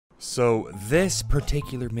So this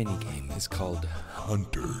particular minigame is called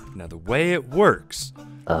Hunter. Now the way it works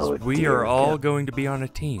is we are all going to be on a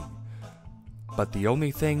team. But the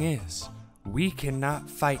only thing is, we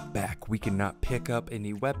cannot fight back. We cannot pick up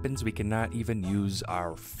any weapons. We cannot even use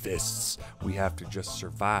our fists. We have to just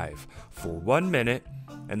survive for 1 minute.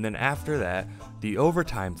 And then after that, the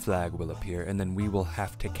overtime flag will appear, and then we will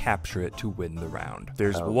have to capture it to win the round.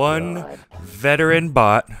 There's one veteran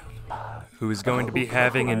bot who is going to be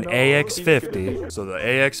having an AX-50. So the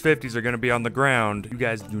AX-50s are going to be on the ground. You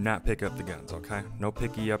guys do not pick up the guns, okay? No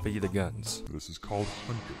picky-uppy the guns. This is called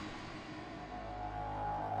Hunter.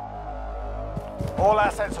 All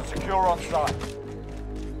assets are secure on site.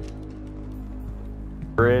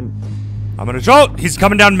 We're in. I'm gonna jolt! He's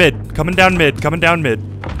coming down mid. Coming down mid. Coming down mid.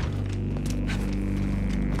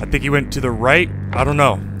 I think he went to the right. I don't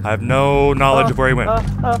know. I have no knowledge of where he went.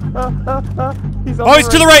 He's He's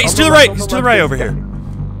to the right! He's to the right! He's to the right over here.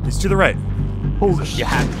 He's to the right. Oh, You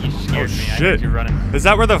scared me. I Shit. think you're running. Is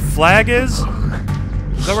that where the flag is?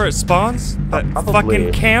 Is that where it spawns? That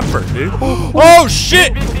fucking camper, dude. Oh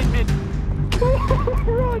shit!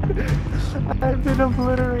 I've been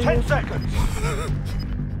obliterated. 10 seconds.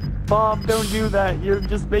 Bob, don't do that. You're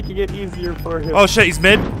just making it easier for him. Oh shit, he's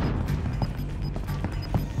mid.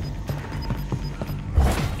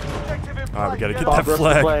 Objective in Alright, we gotta get Bob, that rush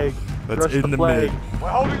the flag. That's Rush in the flag. mid. We're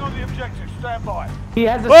holding on the objective. Stand by. He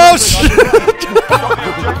has a Oh shit! Got the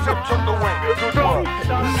objective. Took the win. Good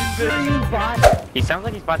work. He sounds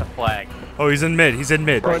like he's by the flag. Oh, he's in mid. He's in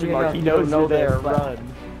mid. He knows you're there. Run.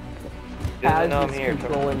 Doesn't know I'm here.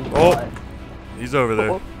 Oh, he's over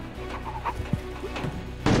there.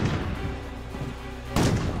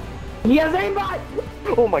 He has aimbot!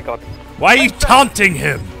 Oh my god. Why are you taunting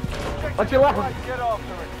him? Watch your left. Get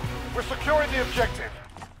after it. We're securing the objective.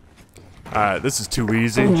 Alright, this is too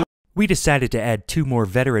easy. We decided to add 2 more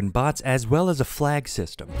veteran bots as well as a flag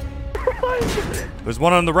system. There's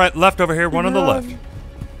one on the right, left over here, one on the left.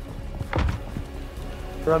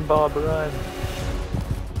 Run, Bob, run.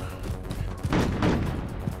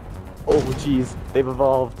 Oh, jeez. They've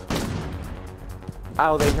evolved.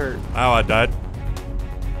 Ow, they hurt. Ow, I died.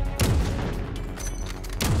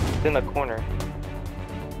 It's in the corner.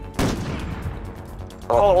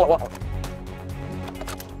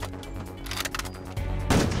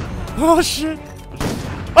 Oh shit!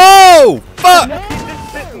 Oh! Fuck! He's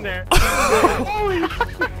just sitting there. Holy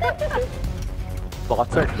shit!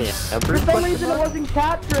 Bots are campers. For some reason it wasn't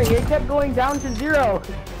capturing. It kept going down to 0.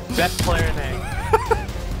 Best player in the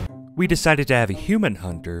We decided to have a human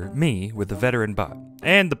hunter, me, with the veteran bot.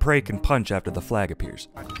 And the prey can punch after the flag appears.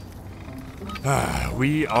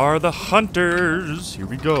 We are the hunters! Here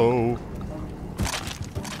we go.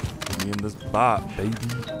 Me and this bot, baby.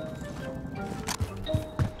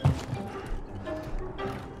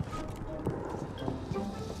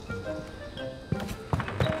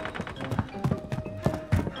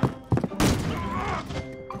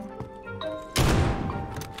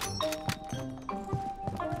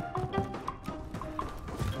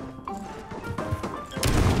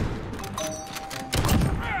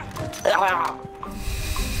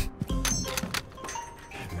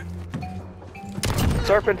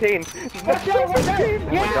 Serpentine. Serpentine.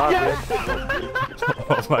 Yes,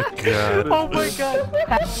 Oh my god. Oh my god.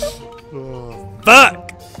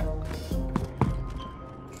 Fuck!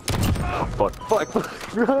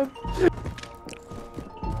 Fuck. Run.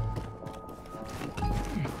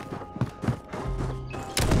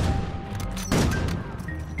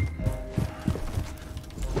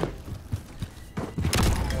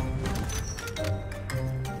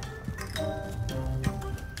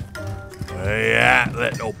 Yeah,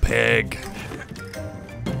 little pig.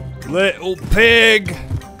 Little pig.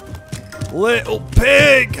 Little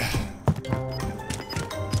pig.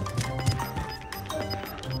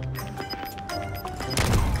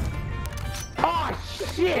 Oh,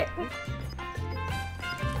 shit.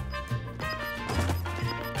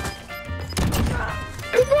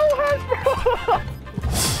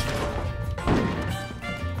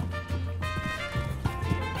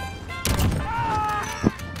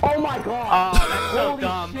 Oh my god! Oh, that's so Holy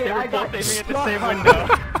dumb. shit, They were I got both aiming at the duck same hunted.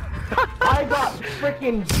 window. I got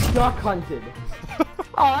freaking duck hunted.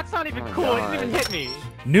 Oh, that's not even cool. It didn't even hit me.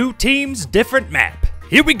 New teams, different map.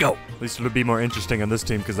 Here we go. At least it'll be more interesting on this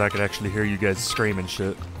team because I could actually hear you guys screaming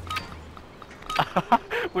shit.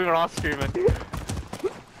 We were all screaming.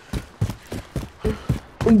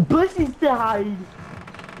 Bushy side.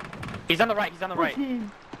 He's on the right. He's on the right.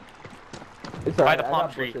 It's By alright, the I palm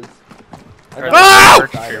got tree. bushes. Or Ah! the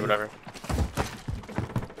birch tree or whatever.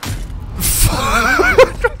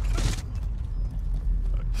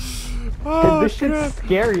 Oh, this shit's crap.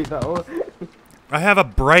 scary though. I have a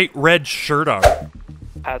bright red shirt on.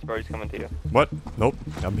 HazBro, he's coming to you. What? Nope.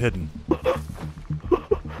 I'm hidden.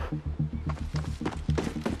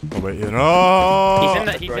 Oh wait, you know. He's in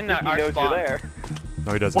the He our knows spawn. you're there.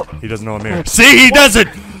 No, he doesn't. He doesn't know I'm here. See, he doesn't.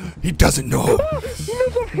 He doesn't know. He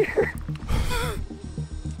knows I'm here.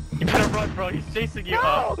 You better run, bro. He's chasing you.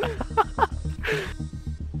 No.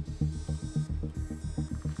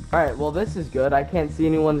 Alright, well this is good. I can't see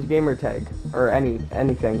anyone's gamer tag. Or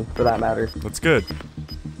anything for that matter. That's good.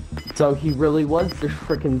 So he really was just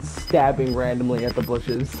freaking stabbing randomly at the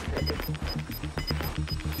bushes.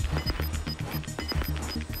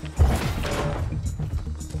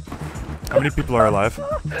 How many people are alive?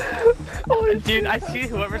 Oh, dude, I see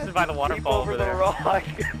whoever's by the waterfall over the there. rock.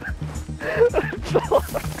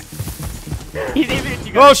 He's aiming at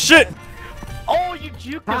you Oh guys. shit! Oh, you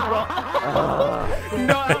juked him, bro.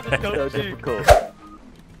 No, that was a So dope juke.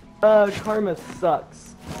 difficult. Karma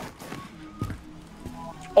sucks.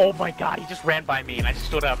 Oh my god, he just ran by me and I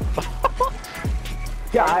stood up.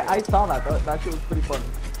 Yeah, I saw that. That shit was pretty fun.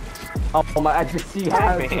 Oh my, I just see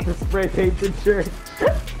Haz with the spray painted shirt.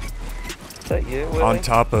 Is that you, Willie? On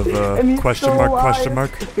top of And he's question still mark, alive. question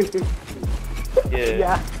mark. Yeah.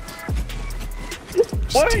 Yeah.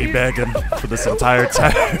 Just What are you- teabag him for this entire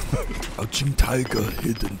time. Crouching tiger,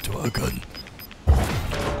 hidden dragon.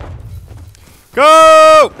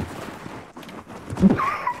 Go!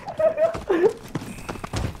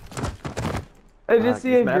 I just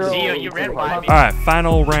see a Matt, girl. Gio, you ran by me. Alright,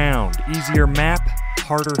 final round. Easier map,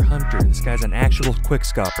 harder hunter. This guy's an actual quick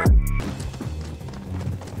scopper.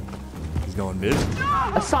 He's going mid.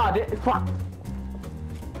 I saw it. Fuck.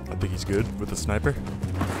 I think he's good with the sniper.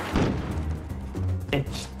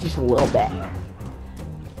 It's just a little bit.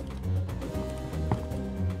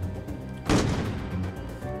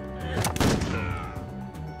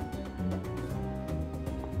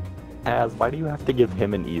 Az, why do you have to give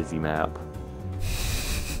him an easy map?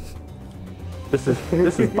 This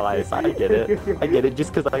is bias. I get it. I get it.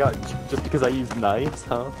 Just because I used knives,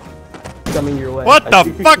 huh? Coming your way. What I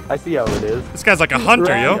the see- fuck? I see how it is. This guy's like a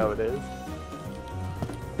hunter, I see yo. how it is.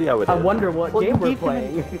 See how it is. I wonder what Well, game you we're gave him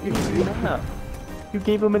playing. an easy map. You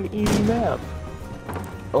gave him an easy map.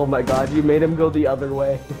 Oh my god, you made him go the other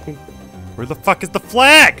way. Where the fuck is the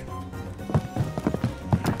flag?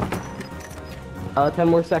 10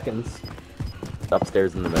 more seconds.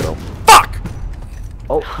 Upstairs in the middle. Fuck!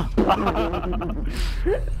 Oh.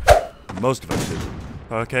 Most of us did.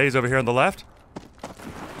 Okay, he's over here on the left.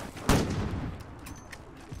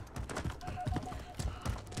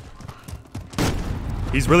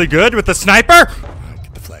 He's really good with the sniper.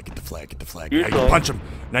 Get the flag, get the flag, get the flag. Now you can punch him.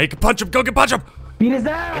 Now you can punch him. Go get punch him. Beat his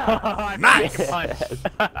ass! Nice.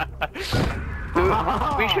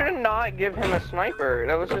 Dude, we should not give him a sniper.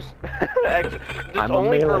 That was just, I'm a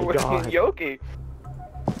only for melee god. Yoki.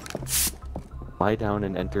 Lie down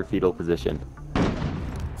and enter fetal position.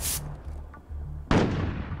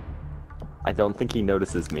 I don't think he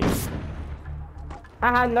notices me.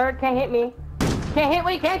 Nerd can't hit me. Can't hit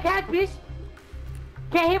what you can't catch, bitch.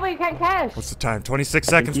 Can't hit what you can't catch. What's the time? 26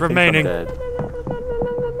 I think seconds he thinks I'm remaining. dead.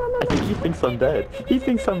 I think he thinks I'm dead. He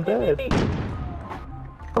thinks I'm dead.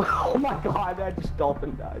 Oh my god, that just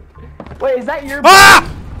dolphin died. Wait, is that your Ah!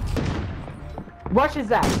 Rush is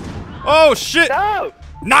that? Oh shit! No!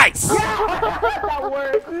 Nice! That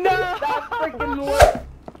worked. No! That freaking worked.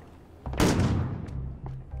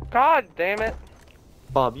 God damn it.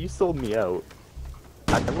 Bob, you sold me out.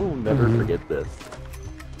 I will never forget this.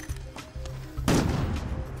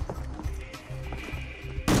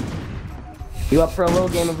 You up for a little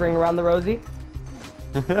game of Ring Around the Rosie?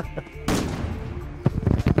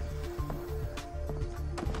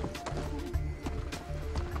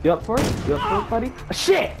 You up for it? You up for it, buddy?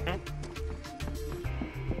 Shit!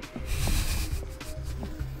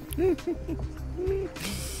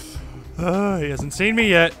 He hasn't seen me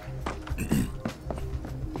yet.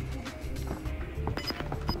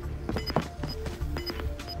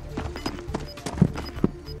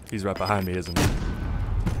 He's right behind me, isn't he?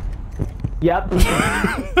 Yep.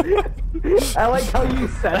 I like how you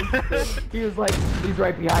said it. He was like, he's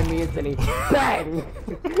right behind me, isn't he? Bang!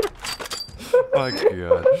 Oh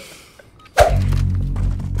god.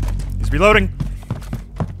 He's reloading.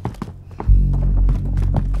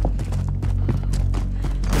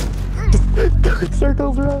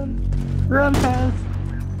 Circles, run! Run fast!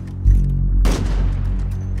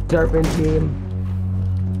 Serpentine.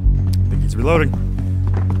 I think he's reloading.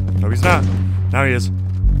 No, he's not. Now he is.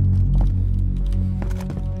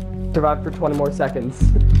 Survive for 20 more seconds.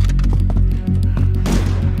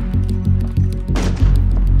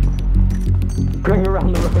 Going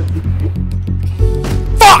around the road.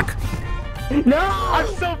 Fuck! No! I'm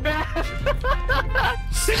so bad.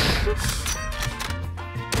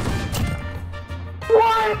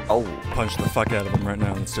 What? Oh, Punch the fuck out of him right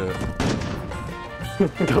now. Let's do it.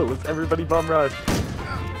 go, let's everybody bum rush.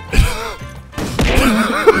 I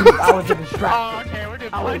was a Oh, distraction. okay, we're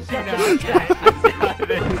doing I was punch you just now. a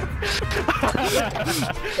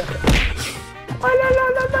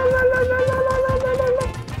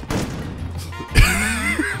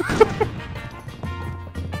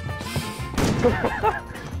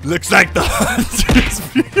Looks like the hunters.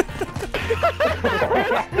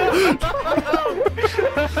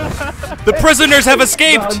 The prisoners have The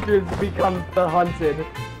escaped. hunters become the hunted.